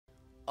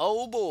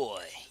Oh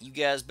boy, you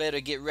guys better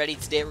get ready.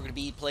 Today we're going to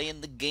be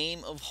playing the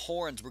game of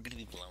horns. We're going to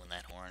be blowing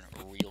that horn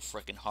real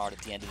freaking hard at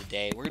the end of the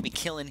day. We're going to be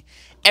killing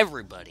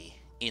everybody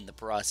in the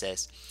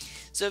process.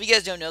 So if you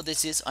guys don't know,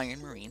 this is Iron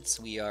Marines.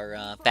 We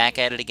are back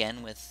at it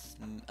again with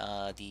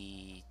I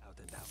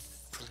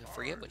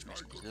forget which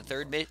mission. The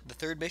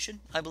third mission,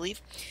 I believe.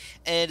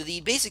 And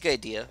the basic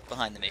idea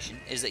behind the mission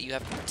is that you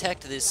have to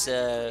protect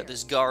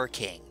this Gar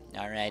King.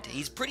 Alright,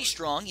 he's pretty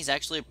strong. He's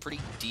actually a pretty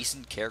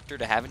decent character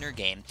to have in your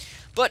game.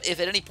 But if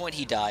at any point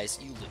he dies,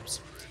 you lose.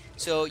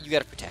 So you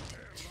gotta protect him.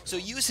 So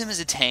use him as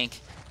a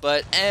tank,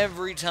 but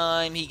every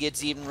time he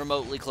gets even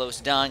remotely close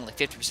to dying, like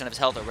 50% of his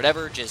health or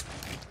whatever, just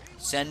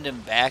send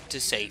him back to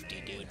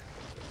safety, dude.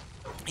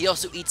 He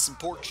also eats some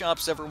pork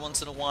chops every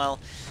once in a while,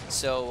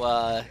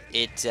 so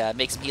it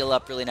makes him heal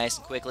up really nice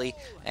and quickly,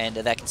 and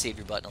that can save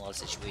your butt in a lot of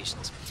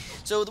situations.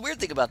 So the weird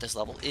thing about this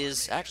level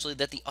is actually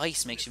that the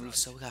ice makes you move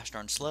so gosh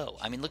darn slow.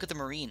 I mean, look at the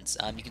Marines.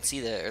 You can see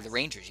the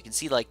Rangers. You can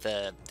see like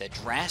the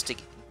drastic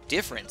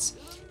difference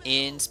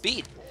in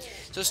speed.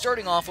 So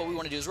starting off, what we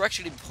want to do is we're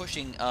actually going to be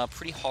pushing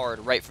pretty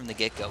hard right from the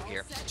get-go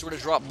here. So we're going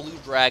to drop Blue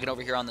Dragon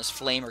over here on this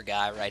Flamer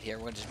guy right here.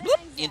 We're going to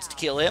just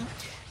insta-kill him.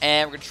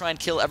 And we're going to try and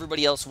kill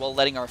everybody else while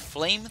letting our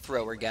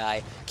Flamethrower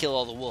guy kill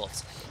all the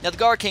wolves. Now, the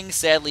Gar King's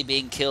sadly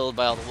being killed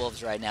by all the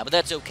wolves right now, but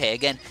that's okay.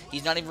 Again,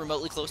 he's not even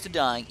remotely close to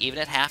dying. Even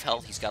at half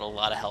health, he's got a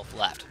lot of health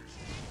left.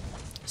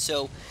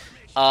 So,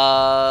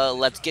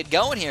 let's get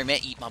going here, man.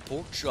 Eat my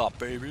pork chop,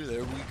 baby.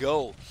 There we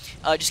go.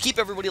 Just keep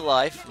everybody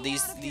alive.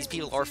 These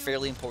people are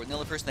fairly important. The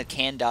only person that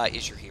can die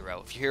is your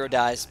hero. If your hero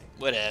dies,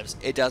 whatevs.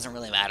 It doesn't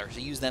really matter.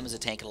 So use them as a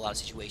tank in a lot of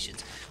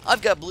situations.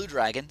 I've got Blue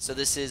Dragon, so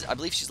this is, I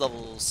believe she's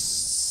level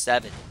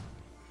 7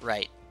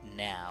 right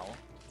now.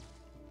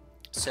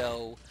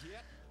 So,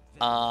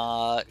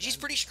 she's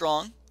pretty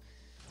strong,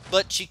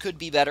 but she could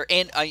be better.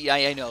 And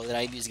I know that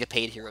I'm using a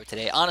paid hero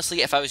today.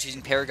 Honestly, if I was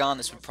using Paragon,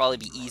 this would probably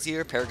be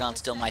easier. Paragon's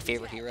still my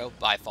favorite hero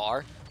by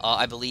far.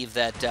 I believe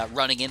that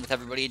running in with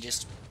everybody and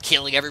just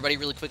killing everybody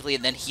really quickly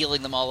and then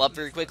healing them all up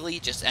very quickly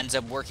just ends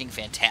up working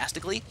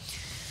fantastically.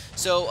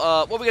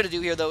 So, what we gotta do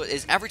here, though,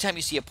 is every time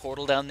you see a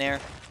portal down there,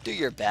 do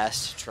your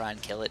best to try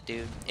and kill it,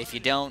 dude. If you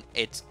don't,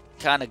 it's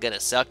kind of gonna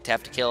suck to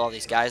have to kill all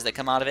these guys that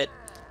come out of it.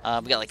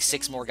 We got like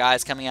 6 more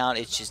guys coming out.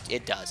 It's just,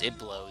 it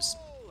blows.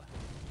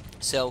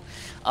 So,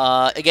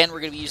 again, we're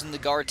going to be using the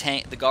Gar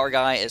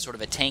guy as sort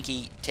of a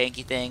tanky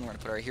thing. We're going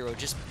to put our hero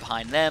just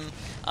behind them,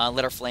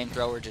 let our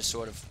Flamethrower just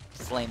sort of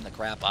flame the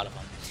crap out of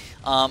them.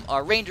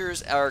 Our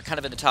Rangers are kind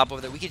of in the top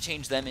over there. We can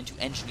change them into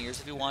Engineers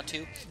if we want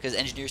to, because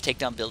Engineers take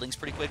down buildings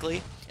pretty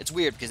quickly. It's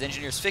weird, because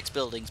Engineers fix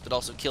buildings, but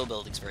also kill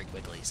buildings very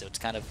quickly, so it's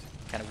kind of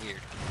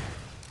weird,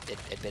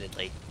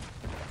 admittedly.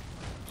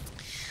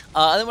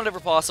 And then whenever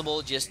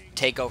possible, just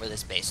take over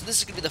this base. So this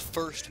is going to be the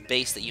first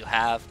base that you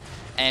have.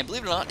 And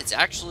believe it or not, it's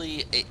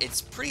actually, it's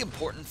pretty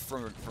important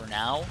for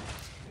now.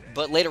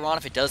 But later on,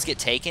 if it does get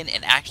taken,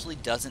 it actually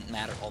doesn't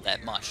matter all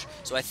that much.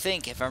 So I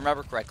think, if I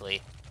remember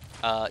correctly,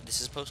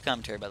 this is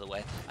post-commentary, by the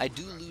way, I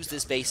do lose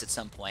this base at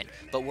some point.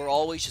 But we're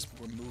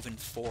moving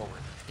forward.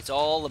 It's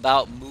all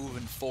about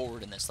moving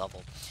forward in this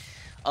level.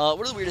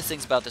 One of the weirdest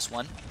things about this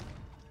one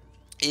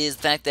is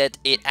the fact that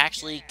it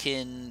actually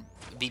can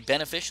be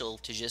beneficial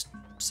to just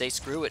say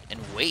screw it and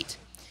wait.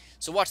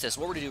 So watch this.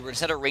 What we're gonna do, we're gonna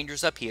set our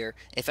Rangers up here.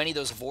 If any of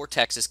those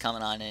vortexes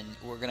coming on in,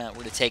 we're gonna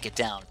take it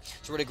down.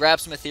 So we're gonna grab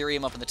some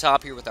Ethereum up in the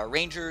top here with our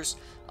Rangers.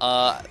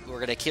 We're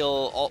gonna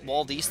kill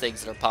all these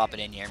things that are popping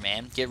in here,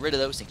 man. Get rid of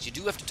those things. You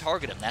do have to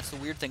target them. That's the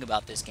weird thing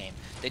about this game.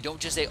 They don't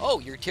just say, "Oh,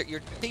 your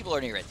people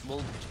are near it."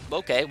 Well,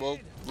 okay, well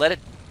let it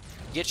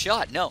get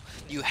shot. No,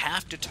 you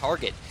have to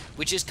target,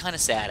 which is kind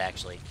of sad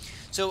actually.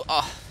 So,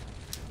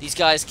 these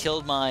guys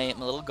killed my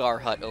little Gar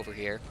hut over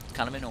here. It's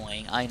kind of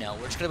annoying, I know.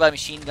 We're just going to buy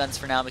machine guns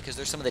for now because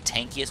they're some of the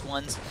tankiest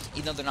ones.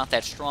 Even though they're not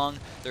that strong,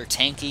 they're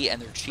tanky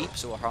and they're cheap.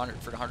 So 100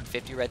 for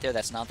 150 right there,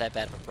 that's not that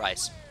bad of a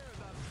price.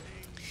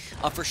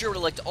 For sure, what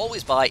I'd like to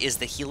always buy is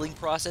the healing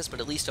process, but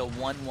at least a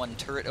 1-1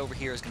 turret over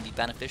here is going to be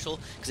beneficial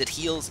because it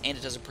heals and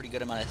it does a pretty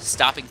good amount of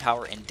stopping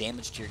power and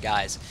damage to your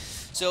guys.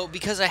 So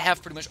because I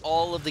have pretty much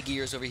all of the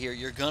gears over here,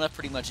 you're going to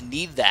pretty much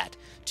need that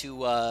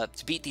to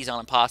beat these on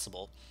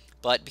Impossible.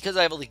 But because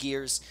I have all the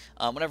gears,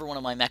 whenever one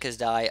of my mechas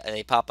die,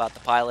 they pop out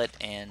the pilot,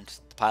 and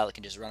the pilot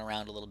can just run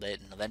around a little bit,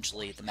 and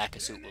eventually the mecha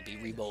suit will be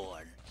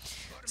reborn.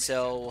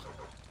 So,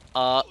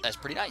 that's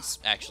pretty nice,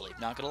 actually,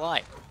 not gonna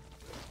lie.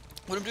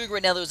 What I'm doing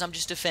right now, though, is I'm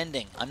just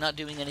defending. I'm not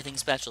doing anything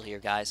special here,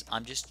 guys.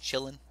 I'm just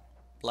chilling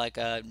like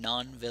a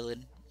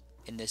non-villain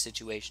in this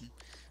situation.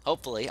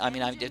 Hopefully. I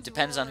mean, it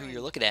depends on who you're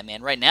looking at,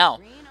 man. Right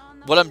now,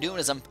 what I'm doing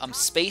is I'm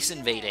space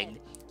invading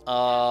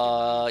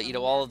you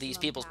know, all of these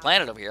people's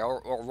planet over here, or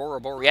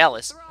Aurora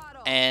Borealis,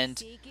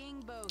 and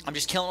I'm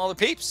just killing all their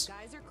peeps.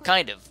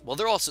 Kind of. Well,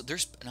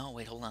 no,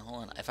 wait, hold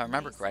on. If I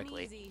remember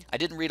correctly, I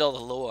didn't read all the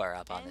lore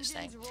up on this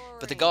thing,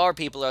 but the Gar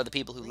people are the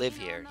people who live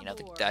here. You know,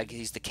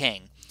 he's the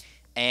king.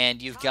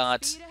 And you've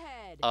got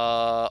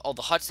all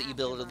the huts that you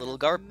build are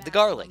the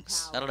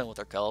Garlings. I don't know what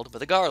they're called, but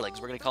the Garlings,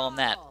 we're going to call them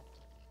that.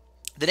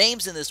 The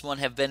names in this one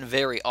have been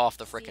very off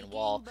the frickin'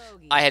 wall.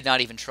 I have not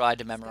even tried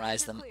to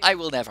memorize them. I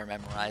will never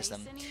memorize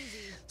them.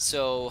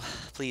 So,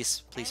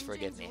 please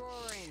forgive me.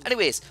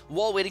 Anyways,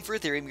 while waiting for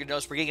Ethereum, you're going to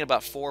notice we're getting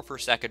about 4 per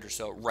second or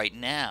so right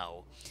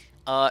now.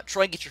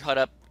 Try and get your HUD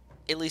up,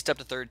 at least up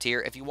to 3rd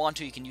tier. If you want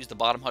to, you can use the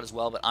bottom HUD as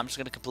well, but I'm just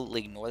going to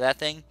completely ignore that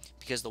thing,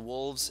 because the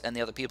wolves and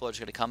the other people are just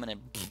going to come in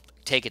and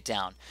take it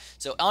down.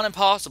 So, on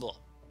Impossible,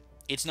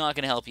 it's not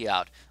going to help you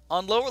out.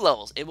 On lower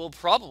levels, it will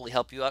probably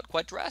help you out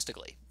quite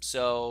drastically.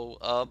 So,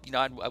 I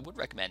would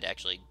recommend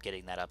actually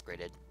getting that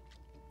upgraded.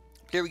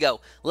 Here we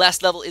go.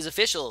 Last level is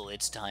official.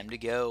 It's time to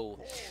go.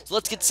 So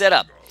let's get set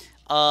up.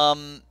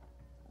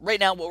 Right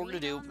now, what we're going to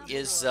do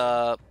is...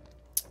 the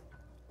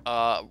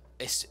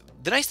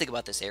nice thing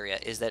about this area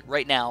is that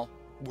right now,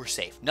 we're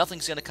safe.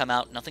 Nothing's going to come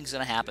out. Nothing's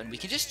going to happen. We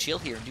can just chill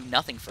here and do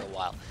nothing for a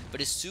while.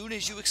 But as soon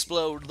as you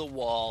explode the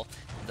wall,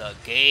 the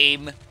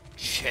game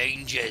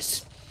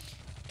changes.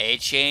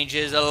 It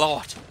changes a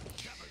lot.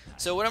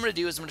 So what I'm going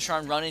to do is I'm going to try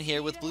and run in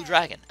here with Blue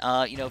Dragon.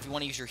 If you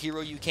want to use your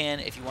hero, you can.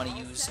 If you want to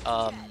use...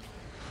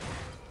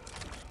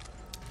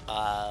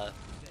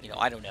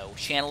 I don't know,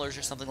 channelers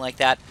or something like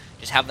that,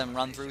 just have them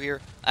run through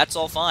here. That's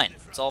all fine.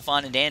 It's all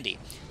fine and dandy.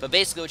 But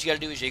basically what you got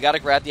to do is you got to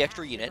grab the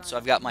extra unit. So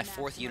I've got my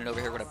 4th unit over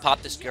here. We're going to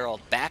pop this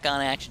girl back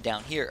on action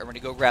down here. And we're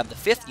going to go grab the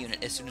 5th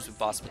unit as soon as we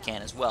possibly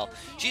can as well.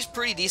 She's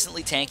pretty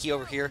decently tanky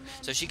over here,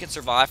 so she can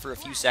survive for a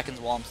few seconds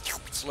while I'm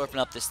slurping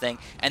up this thing.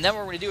 And then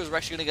what we're going to do is we're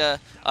actually going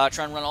to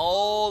try and run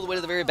all the way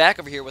to the very back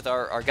over here with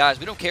our guys.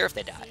 We don't care if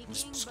they die.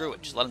 Just screw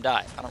it. Just let them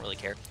die. I don't really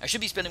care. I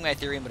should be spending my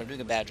Ethereum, but I'm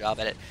doing a bad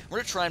job at it. We're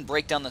going to try and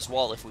break down this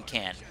wall if we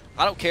can.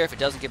 I don't care if it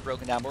doesn't get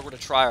broken down, but we're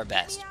going to try our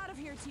best.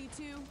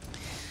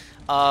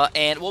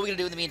 And what we're going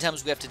to do in the meantime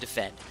is we have to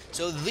defend.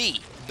 So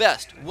the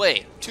best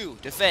way to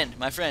defend,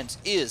 my friends,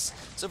 is,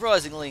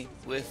 surprisingly,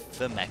 with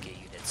the mecha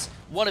units.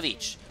 One of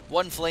each.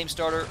 One flame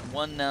starter,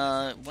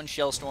 one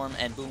shell storm,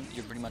 and boom,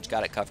 you pretty much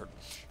got it covered.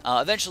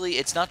 Eventually,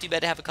 it's not too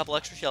bad to have a couple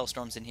extra shell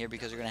storms in here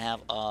because you're going to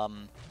have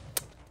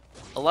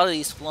a lot of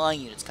these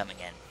flying units coming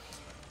in.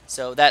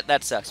 So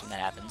that sucks when that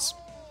happens.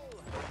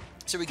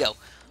 So here we go.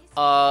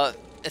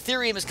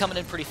 Ethereum is coming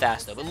in pretty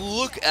fast, though. But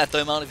look at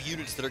the amount of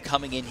units that are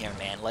coming in here,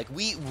 man. Like,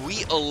 we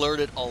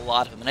alerted a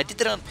lot of them. And I did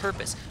that on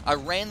purpose. I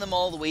ran them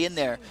all the way in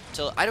there.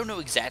 So I don't know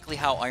exactly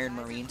how Iron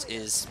Marines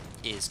is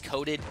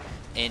coded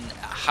and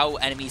how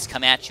enemies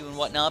come at you and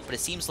whatnot. But it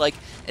seems like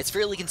it's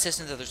fairly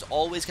consistent that there's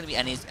always going to be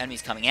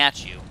enemies coming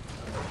at you.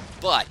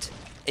 But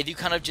if you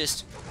kind of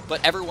just... But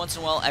every once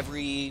in a while,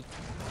 every,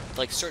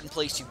 like, certain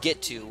place you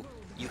get to,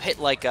 you hit,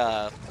 like,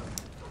 an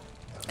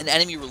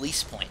enemy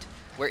release point.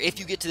 Where if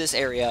you get to this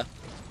area...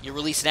 you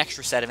release an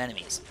extra set of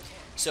enemies.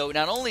 So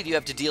not only do you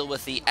have to deal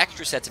with the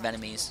extra sets of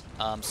enemies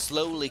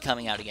slowly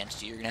coming out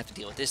against you, you're going to have to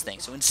deal with this thing.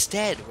 So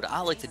instead, what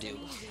I like to do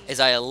is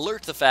I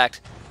alert the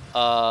fact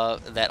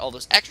that all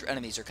those extra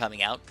enemies are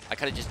coming out. I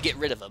kind of just get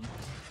rid of them,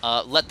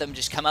 let them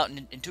just come out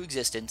into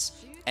existence,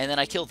 and then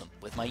I kill them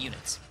with my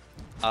units.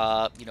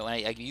 I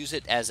use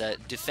it as a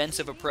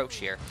defensive approach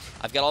here.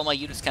 I've got all my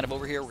units kind of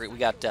over here. We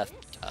got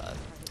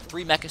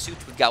 3 mecha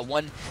suits. We've got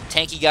 1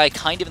 tanky guy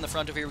kind of in the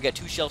front over here. We've got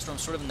 2 shell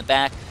storms sort of in the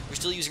back. We're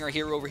still using our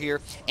hero over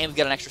here. And we've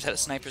got an extra set of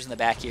snipers in the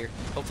back here.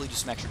 Hopefully do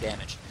some extra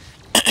damage.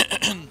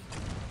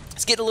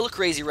 It's getting a little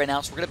crazy right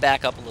now, so we're going to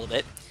back up a little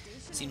bit.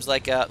 Seems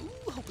like,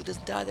 ooh, hope he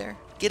doesn't die there.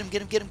 Get him,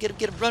 get him, get him, get him,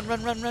 get him. Run,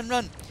 run, run, run,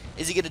 run.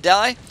 Is he going to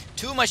die?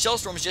 2 of my shell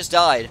storms just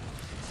died.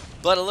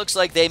 But it looks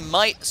like they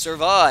might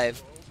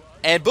survive.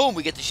 And boom,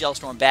 we get the shell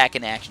storm back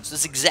in action. So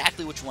this is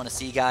exactly what you want to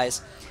see,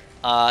 guys.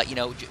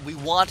 We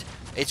want...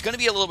 It's going to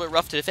be a little bit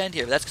rough to defend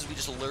here, but that's because we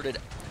just alerted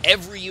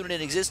every unit in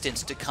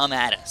existence to come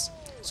at us.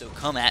 So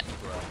come at me,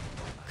 bro.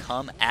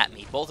 Come at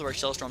me. Both of our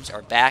shell storms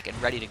are back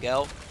and ready to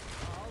go.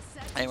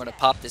 And we're going to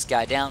pop this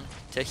guy down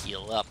to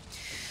heal up.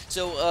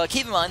 So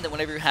keep in mind that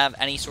whenever you have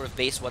any sort of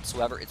base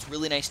whatsoever, it's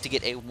really nice to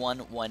get a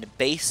 1-1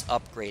 base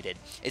upgraded.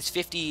 It's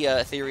 50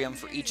 Ethereum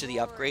for each of the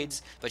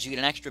upgrades, but you get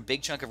an extra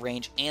big chunk of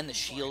range, and the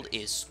shield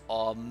is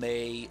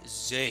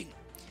amazing.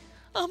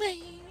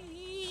 Amazing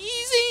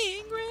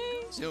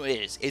grace. No, it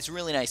is. It's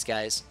really nice,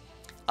 guys.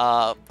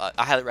 I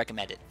highly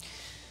recommend it.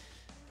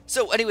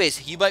 So,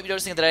 anyways, you might be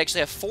noticing that I actually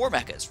have 4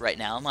 mechas right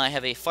now. I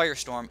have a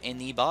Firestorm in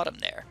the bottom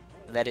there.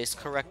 That is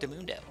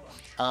Correctamundo.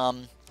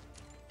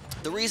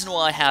 The reason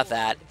why I have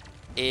that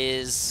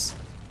is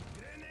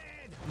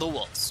the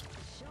wolves.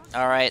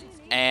 Alright,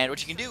 and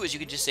what you can do is you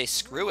can just say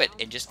screw it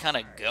and just kind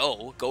of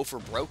go for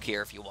broke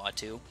here if you want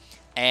to,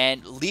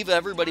 and leave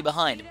everybody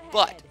behind.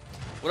 But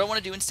what I want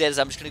to do instead is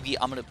I'm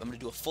gonna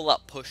do a full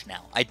out push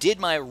now. I did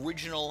my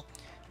original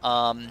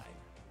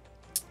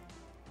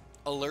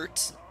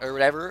alert or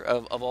whatever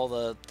of all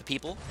the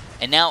people,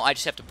 and now I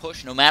just have to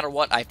push. No matter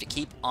what, I have to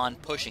keep on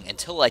pushing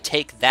until I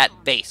take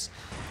that base.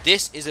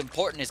 This is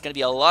important. It's going to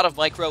be a lot of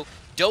micro.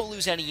 Don't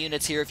lose any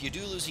units here. If you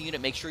do lose a unit,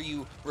 make sure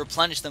you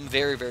replenish them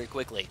very, very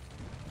quickly.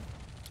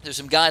 There's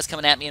some guys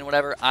coming at me and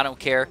whatever. I don't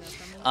care.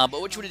 But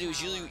what you want to do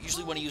is you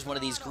usually want to use one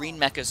of these green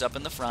mechas up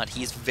in the front.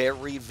 He's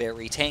very,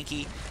 very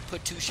tanky.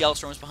 Put 2 shell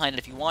storms behind it.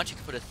 If you want, you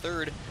can put a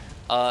 3rd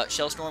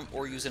shell storm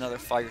or use another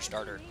fire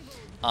starter.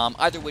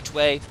 Either which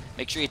way,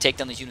 make sure you take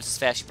down these units as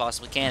fast as you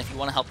possibly can. If you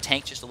want to help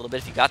tank just a little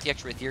bit, if you got the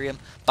extra Ethereum,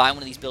 buy one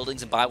of these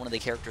buildings and buy one of the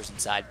characters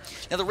inside.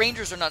 Now, the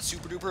Rangers are not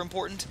super duper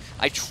important.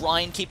 I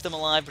try and keep them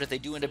alive, but if they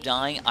do end up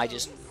dying, I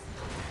just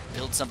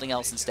build something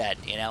else instead.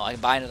 You know, I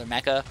can buy another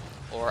mecha,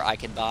 or I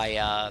can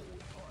buy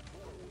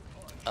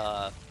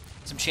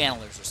some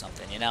channelers or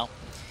something, you know?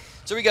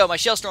 So here we go. My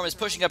Shellstorm is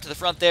pushing up to the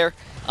front there.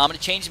 I'm going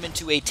to change him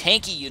into a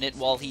tanky unit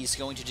while he's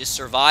going to just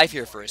survive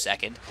here for a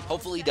second.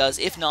 Hopefully he does.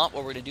 If not,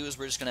 what we're going to do is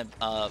we're just going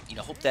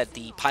to, hope that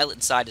the pilot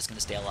inside is going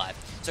to stay alive.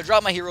 So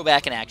drop my hero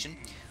back in action.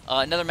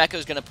 Another mecha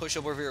is going to push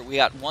over here. We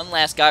got one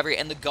last guy over here,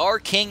 and the Gar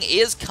King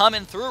is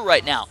coming through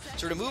right now.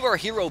 So we're going to move our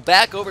hero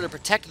back over to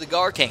protect the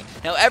Gar King.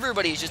 Now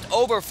everybody is just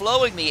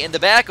overflowing me in the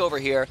back over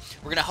here.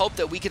 We're going to hope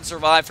that we can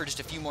survive for just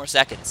a few more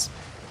seconds.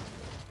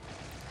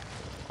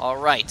 All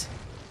right.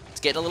 It's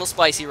getting a little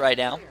spicy right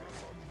now.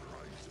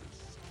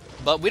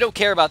 But we don't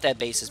care about that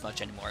base as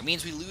much anymore. It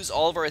means we lose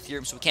all of our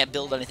Ethereum, so we can't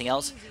build anything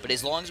else. But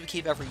as long as we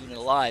keep every unit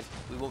alive,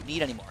 we won't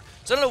need any more.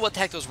 So I don't know what the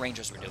heck those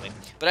Rangers were doing.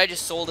 But I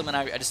just sold them, and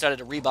I decided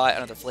to rebuy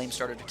another Flame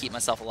Starter to keep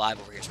myself alive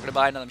over here. So we're going to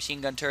buy another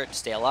machine gun turret to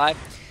stay alive.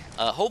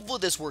 Hopefully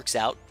this works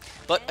out.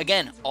 But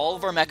again, all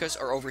of our mechas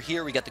are over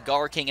here. We got the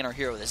Gar King and our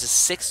hero. This is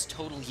 6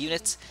 total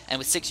units. And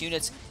with 6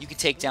 units, you can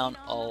take down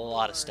a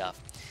lot of stuff.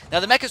 Now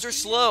the mechas are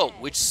slow,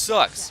 which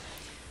sucks.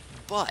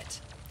 But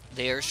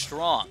they are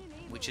strong,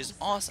 which is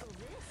awesome.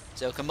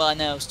 So combine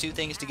those two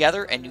things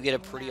together, and you get a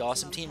pretty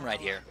awesome team right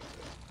here.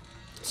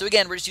 So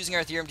again, we're just using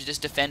our Ethereum to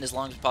just defend as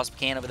long as we possibly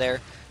can over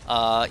there.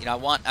 I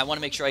want to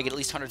make sure I get at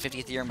least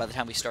 150 Ethereum by the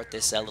time we start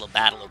this little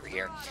battle over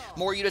here.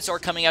 More units are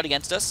coming out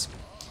against us.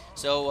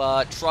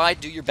 So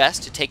do your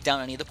best to take down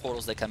any of the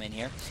portals that come in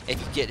here.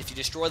 If you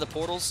destroy the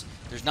portals,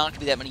 there's not going to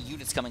be that many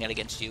units coming out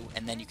against you,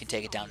 and then you can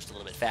take it down just a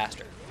little bit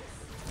faster.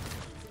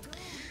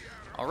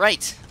 All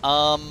right.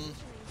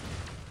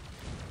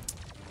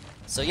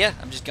 So yeah,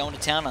 I'm just going to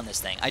town on this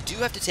thing. I do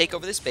have to take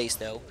over this base,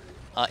 though.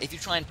 If you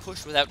try and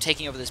push without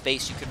taking over this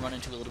base, you can run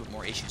into a little bit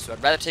more issues. So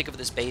I'd rather take over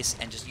this base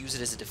and just use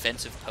it as a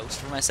defensive post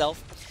for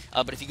myself.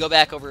 But if you go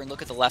back over and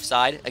look at the left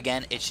side,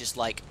 again, it's just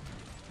like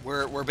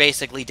we're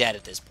basically dead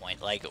at this point.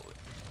 Like,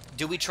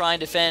 do we try and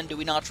defend? Do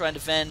we not try and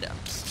defend?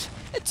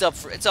 It's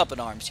up in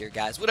arms here,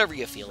 guys. Whatever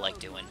you feel like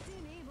doing.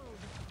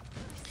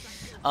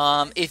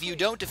 If you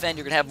don't defend,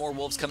 you're gonna have more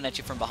wolves coming at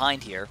you from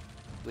behind here,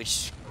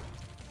 which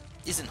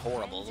isn't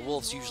horrible. The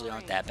wolves usually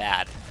aren't that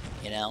bad,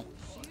 you know.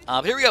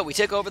 But here we go. We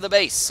take over the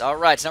base. All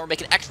right, so now we're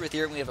making extra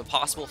Ethereum. We have a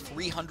possible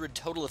 300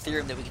 total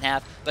Ethereum that we can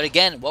have. But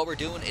again, what we're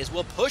doing is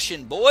we're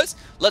pushing, boys.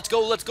 Let's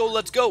go, let's go,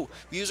 let's go.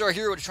 We use our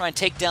hero to try and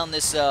take down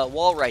this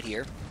wall right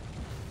here.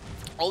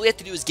 All we have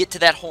to do is get to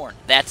that horn.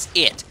 That's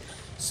it.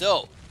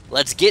 So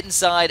let's get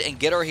inside and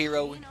get our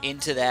hero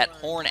into that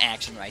horn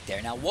action right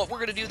there. Now, what we're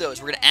going to do, though, is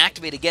we're going to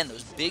activate, again,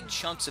 those big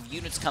chunks of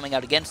units coming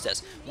out against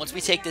us. Once we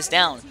take this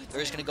down,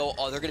 they're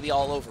going to be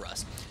all over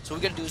us. So what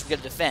we're going to do is we're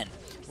going to defend.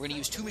 We're going to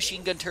use 2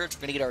 machine gun turrets.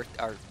 We're going to get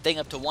our thing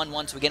up to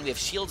 1-1. So, again, we have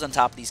shields on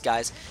top of these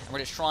guys. And we're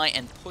going to try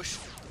and push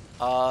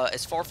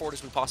as far forward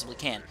as we possibly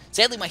can.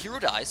 Sadly, my hero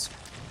dies.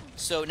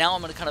 So now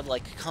I'm going to kind of,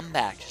 like, come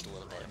back just a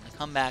little bit. I'm going to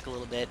come back a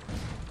little bit.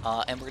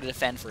 And we're going to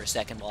defend for a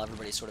second while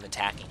everybody's sort of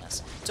attacking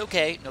us. It's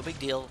okay. No big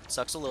deal. It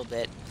sucks a little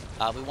bit.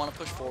 We want to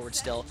push forward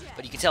still.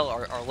 But you can tell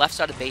our left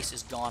side of base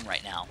is gone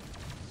right now.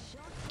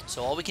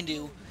 So all we can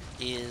do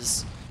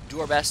is do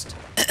our best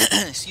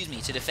excuse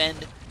me, to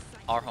defend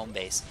our home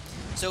base.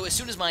 So as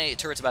soon as my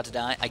turret's about to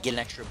die, I get an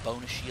extra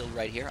bonus shield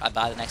right here. I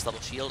buy the next level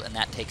shield, and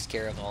that takes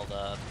care of all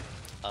the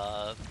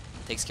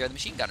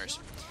machine gunners.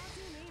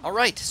 All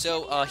right,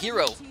 so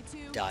hero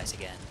dies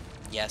again.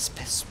 Yes,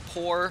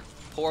 poor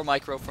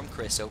micro from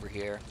Chris over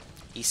here.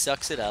 He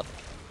sucks it up.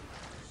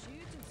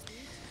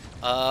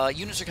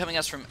 Units are coming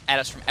at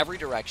us from every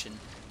direction,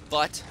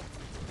 but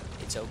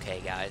it's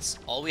okay, guys.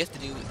 All we have to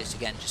do is,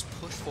 again, just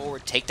push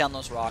forward, take down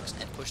those rocks,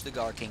 and push the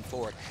Gar King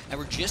forward. And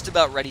we're just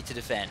about ready to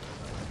defend.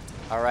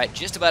 Alright,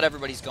 just about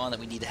everybody's gone that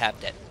we need to have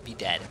be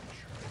dead.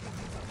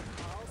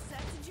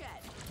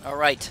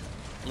 Alright,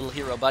 little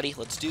hero buddy,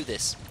 let's do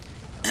this.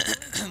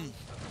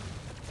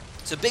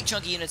 So big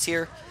chunky units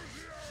here.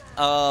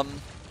 But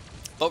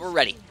we're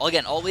ready.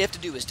 Again, all we have to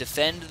do is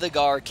defend the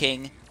Gar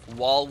King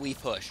while we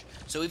push.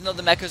 So even though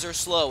the mechas are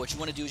slow, what you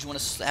want to do is you want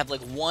to have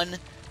like one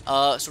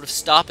sort of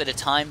stop at a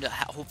time to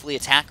hopefully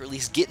attack or at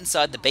least get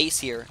inside the base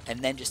here, and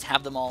then just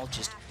have them all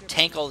just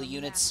tank all the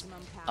units,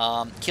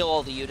 kill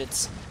all the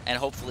units, and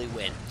hopefully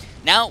win.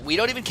 Now, we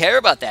don't even care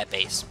about that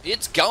base.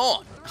 It's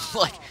gone.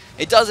 Like,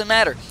 it doesn't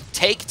matter.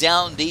 Take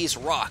down these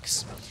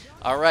rocks.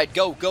 Alright,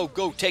 go, go,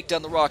 go. Take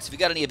down the rocks. If you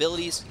got any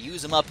abilities,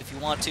 use them up if you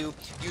want to.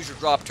 Use your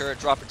drop turret.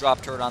 Drop a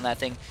drop turret on that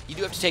thing. You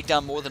do have to take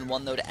down more than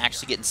one, though, to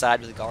actually get inside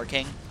with the Gar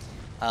King.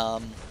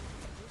 Or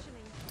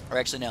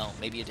actually, no.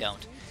 Maybe you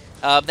don't.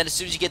 Then as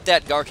soon as you get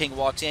that, Gar King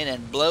walks in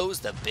and blows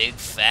the big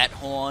fat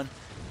horn,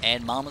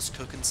 and Mama's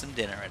cooking some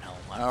dinner at home.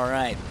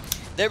 Alright.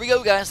 There we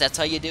go, guys. That's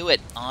how you do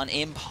it on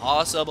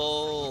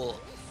Impossible.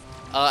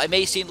 It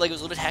may seem like it was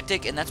a little bit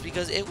hectic, and that's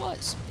because it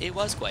was. It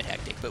was quite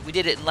hectic, but we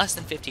did it in less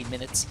than 15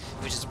 minutes,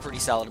 which is a pretty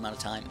solid amount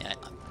of time,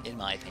 in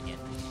my opinion.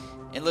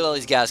 And look at all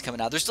these guys coming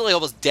out. They're still like,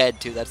 almost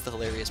dead, too. That's the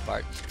hilarious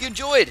part. If you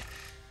enjoyed,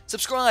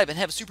 subscribe and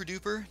have a super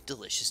duper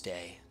delicious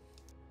day.